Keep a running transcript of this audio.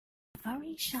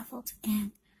already shuffled,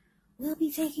 and we'll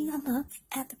be taking a look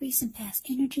at the recent past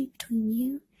energy between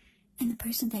you and the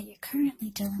person that you're currently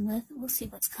dealing with. We'll see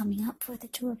what's coming up for the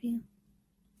two of you.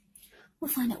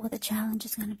 We'll find out what the challenge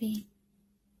is going to be.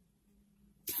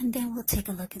 And then we'll take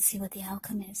a look and see what the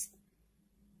outcome is.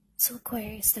 So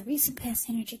Aquarius, the recent past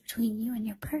energy between you and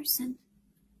your person.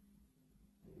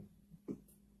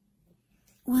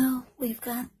 Well, we've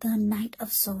got the Knight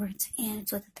of Swords, and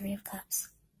it's with the Three of Cups.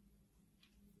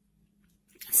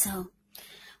 So,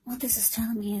 what this is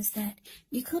telling me is that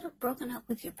you could have broken up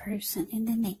with your person, and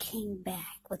then they came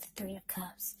back with the Three of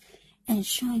Cups. And it's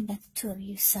showing that the two of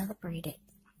you celebrated.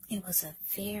 It was a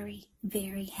very,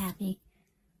 very happy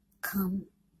come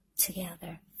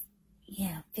together.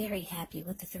 Yeah, very happy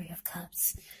with the Three of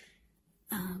Cups.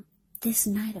 This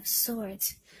Knight of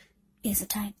Swords is a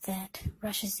type that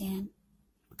rushes in,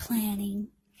 planning,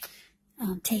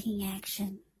 taking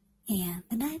action, and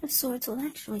the Knight of Swords will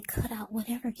actually cut out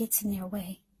whatever gets in their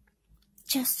way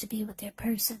just to be with their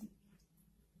person.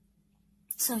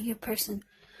 So your person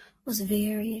was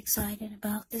very excited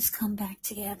about this comeback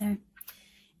together,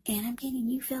 and I'm getting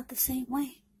you felt the same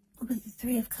way with the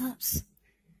Three of Cups.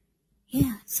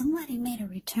 Yeah, somebody made a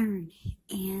return,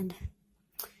 and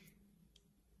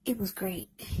it was great.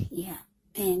 Yeah,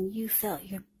 and you felt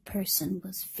your person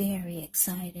was very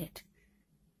excited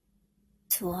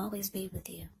to always be with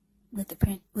you, with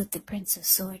the Prince of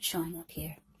Swords showing up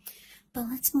here. But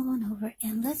let's move on over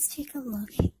and let's take a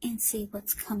look and see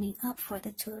what's coming up for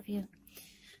the two of you.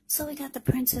 So we got the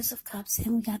Princess of Cups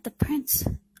and we got the Prince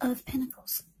of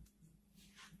Pentacles.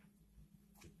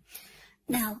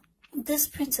 Now, this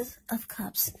Princess of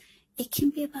Cups, it can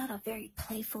be about a very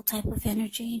playful type of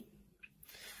energy.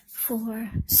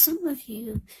 For some of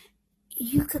you,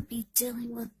 you could be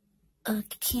dealing with a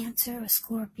Cancer, a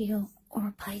Scorpio, or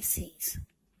a Pisces.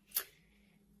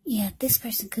 Yeah, this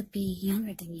person could be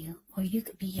younger than you, or you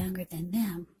could be younger than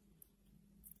them.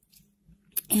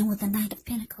 And with the Knight of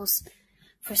Pentacles,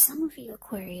 for some of you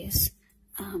Aquarius,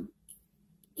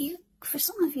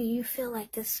 you feel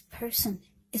like this person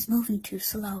is moving too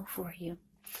slow for you.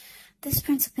 This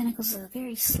Prince of Pentacles is a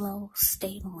very slow,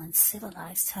 stable, and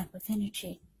civilized type of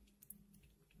energy.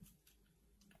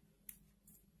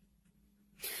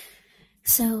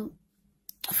 So,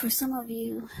 for some of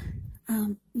you,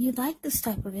 you like this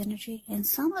type of energy, and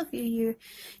some of you,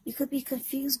 you could be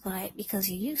confused by it because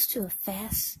you're used to a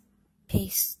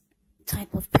fast-paced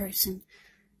type of person.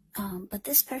 But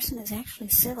this person is actually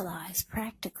civilized,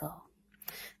 practical,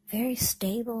 very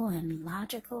stable and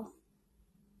logical.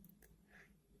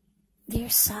 They're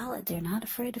solid. They're not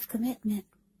afraid of commitment.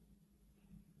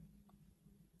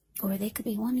 Or they could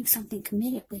be wanting something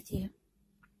committed with you.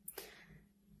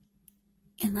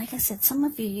 And like I said, some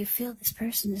of you, you feel this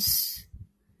person is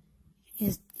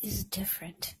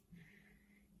different.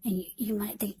 And you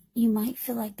might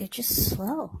feel like they're just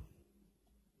slow.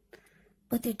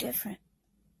 But they're different.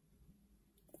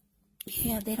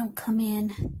 Yeah, they don't come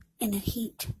in a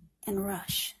heat and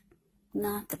rush.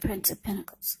 Not the Prince of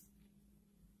Pentacles.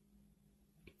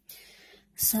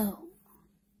 So,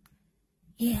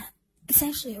 yeah, it's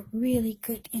actually a really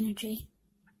good energy.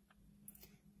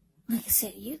 Like I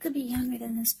said, you could be younger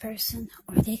than this person,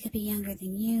 or they could be younger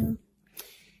than you.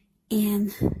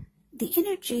 And the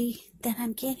energy that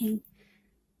I'm getting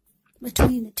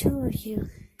between the two of you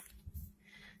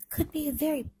could be a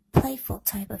very playful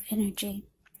type of energy.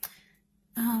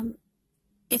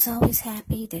 It's always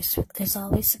happy. There's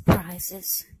always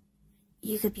surprises.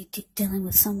 You could be dealing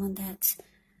with someone that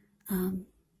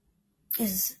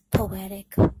is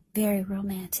poetic, very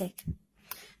romantic,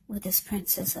 with this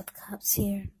Princess of Cups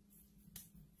here.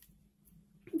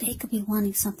 They could be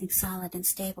wanting something solid and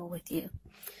stable with you.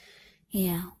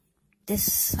 Yeah,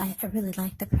 I really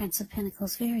like the Prince of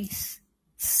Pentacles, very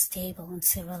stable and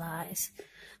civilized.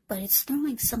 But it's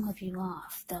throwing some of you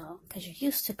off, though, because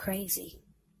you're used to crazy.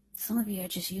 Some of you are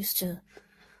just used to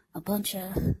a bunch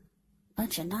of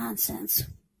nonsense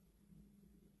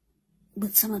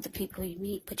with some of the people you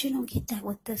meet, but you don't get that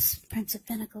with this Prince of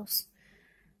Pentacles.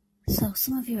 So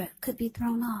some of you could be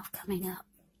thrown off coming up.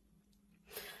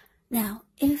 Now,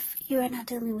 if you are not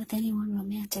dealing with anyone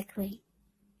romantically,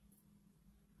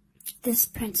 this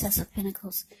Princess of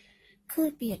Pentacles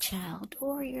could be a child,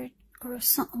 or a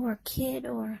kid,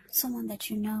 or someone that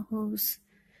you know who's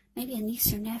maybe a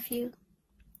niece or nephew.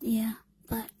 Yeah,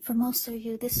 but for most of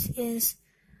you, this is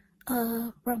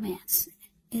a romance.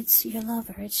 It's your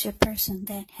lover. It's your person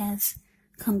that has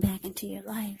come back into your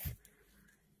life.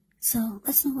 So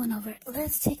let's move on over.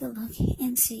 Let's take a look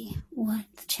and see what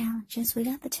the challenge is. We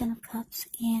got the Ten of Cups,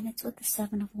 and it's with the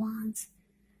Seven of Wands.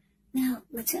 Now,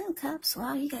 the Ten of Cups,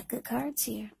 wow, you got good cards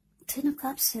here. Ten of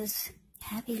Cups is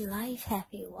happy life,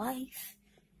 happy wife,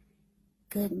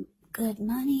 good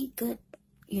money, good.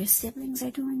 Your siblings are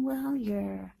doing well.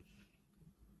 Your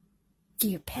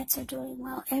pets are doing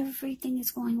well. Everything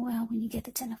is going well when you get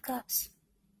the Ten of Cups.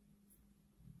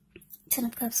 Ten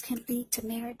of Cups can lead to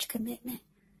marriage, commitment,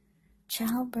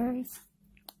 childbirth,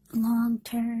 long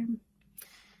term.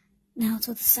 Now it's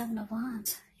with the Seven of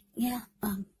Wands. Yeah,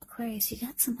 Aquarius, you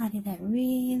got somebody that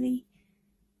really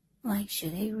likes you.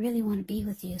 They really want to be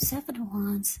with you. Seven of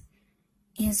Wands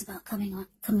is about coming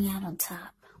out on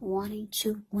top, wanting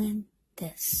to win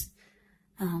this,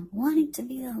 wanting to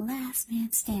be the last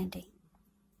man standing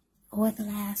or the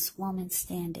last woman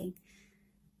standing,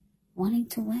 wanting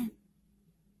to win.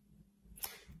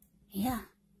 Yeah,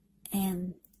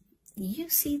 and you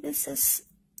see this as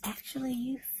actually,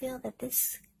 you feel that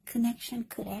this connection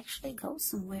could actually go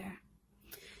somewhere.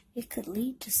 It could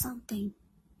lead to something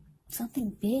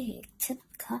big. Ten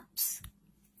of Cups.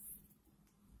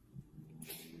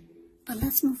 But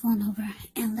let's move on over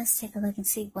and let's take a look and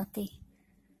see what the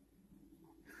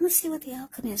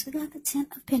outcome is. We got the Ten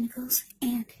of Pentacles,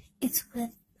 and it's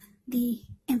with the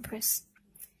Empress.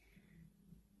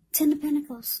 Ten of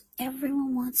Pentacles.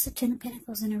 Everyone wants the Ten of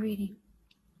Pentacles in a reading.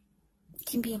 It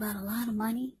can be about a lot of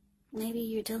money. Maybe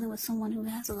you're dealing with someone who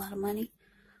has a lot of money.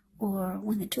 Or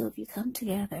when the two of you come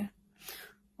together,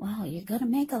 wow, you're going to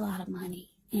make a lot of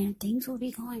money. And things will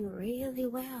be going really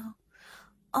well.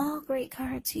 All great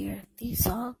cards here. These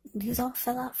all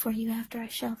fell out for you after I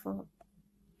shuffled.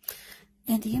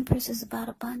 And the Empress is about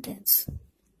abundance.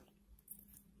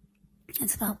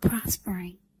 It's about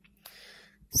prospering.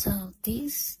 So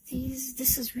this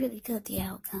is really good, the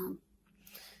outcome.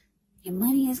 Your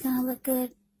money is going to look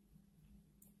good.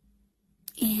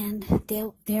 And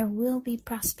there will be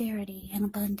prosperity and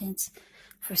abundance.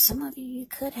 For some of you, you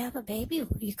could have a baby.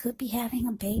 You could be having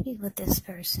a baby with this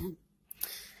person.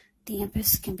 The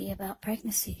Empress can be about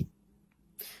pregnancy.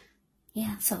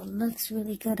 Yeah, so it looks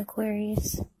really good,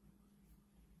 Aquarius.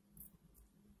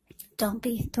 Don't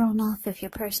be thrown off if your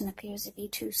person appears to be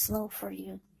too slow for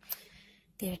you.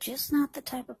 They're just not the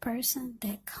type of person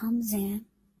that comes in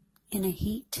a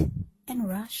heat and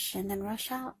then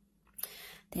rush out.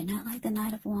 They're not like the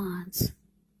Knight of Wands.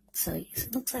 So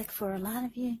it looks like for a lot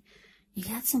of you, you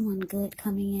got someone good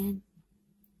coming in,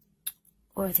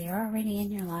 or they're already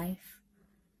in your life.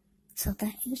 So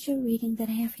that is your reading that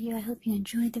I have for you. I hope you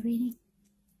enjoyed the reading.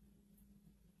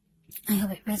 I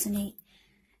hope it resonates.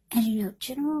 As you know,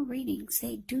 general readings,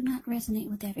 they do not resonate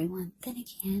with everyone. Then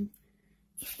again,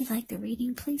 if you like the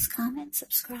reading, please comment,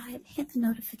 subscribe, hit the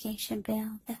notification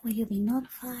bell. That way you'll be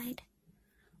notified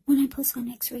when I post my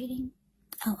next reading.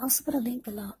 I'll also put a link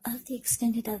below of the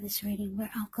extended of this reading where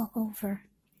I'll go over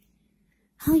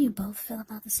how you both feel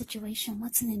about the situation,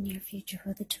 what's in the near future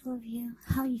for the two of you,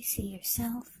 how you see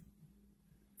yourself,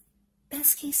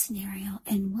 best case scenario,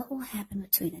 and what will happen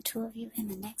between the two of you in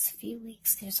the next few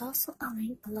weeks. There's also a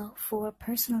link below for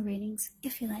personal readings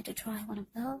if you'd like to try one of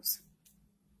those.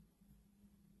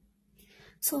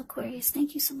 So Aquarius,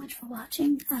 thank you so much for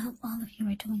watching. I hope all of you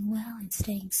are doing well and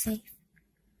staying safe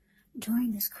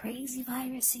during this crazy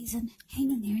virus season.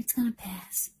 Hang in there, it's going to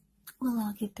pass. We'll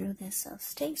all get through this, so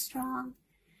stay strong.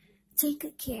 Take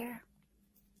good care.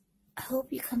 I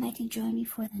hope you come back and join me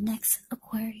for the next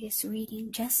Aquarius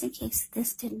reading, just in case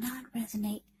this did not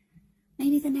resonate.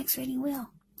 Maybe the next reading will.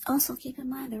 Also keep in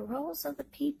mind the roles of the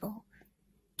people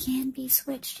can be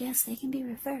switched. Yes, they can be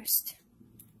reversed.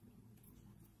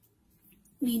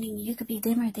 Meaning you could be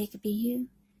them or they could be you.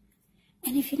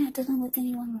 And if you're not dealing with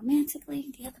anyone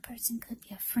romantically, the other person could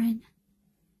be a friend,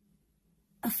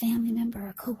 a family member,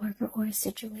 a coworker, or a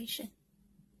situation.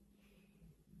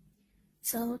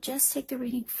 So just take the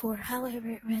reading for however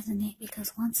it resonates,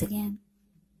 because once again,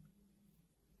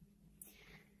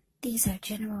 these are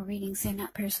general readings, they're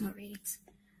not personal readings.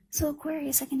 So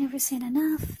Aquarius, I can never say it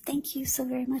enough. Thank you so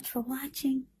very much for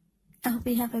watching. I hope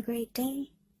you have a great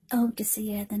day. I hope to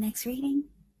see you at the next reading,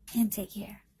 and take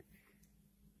care.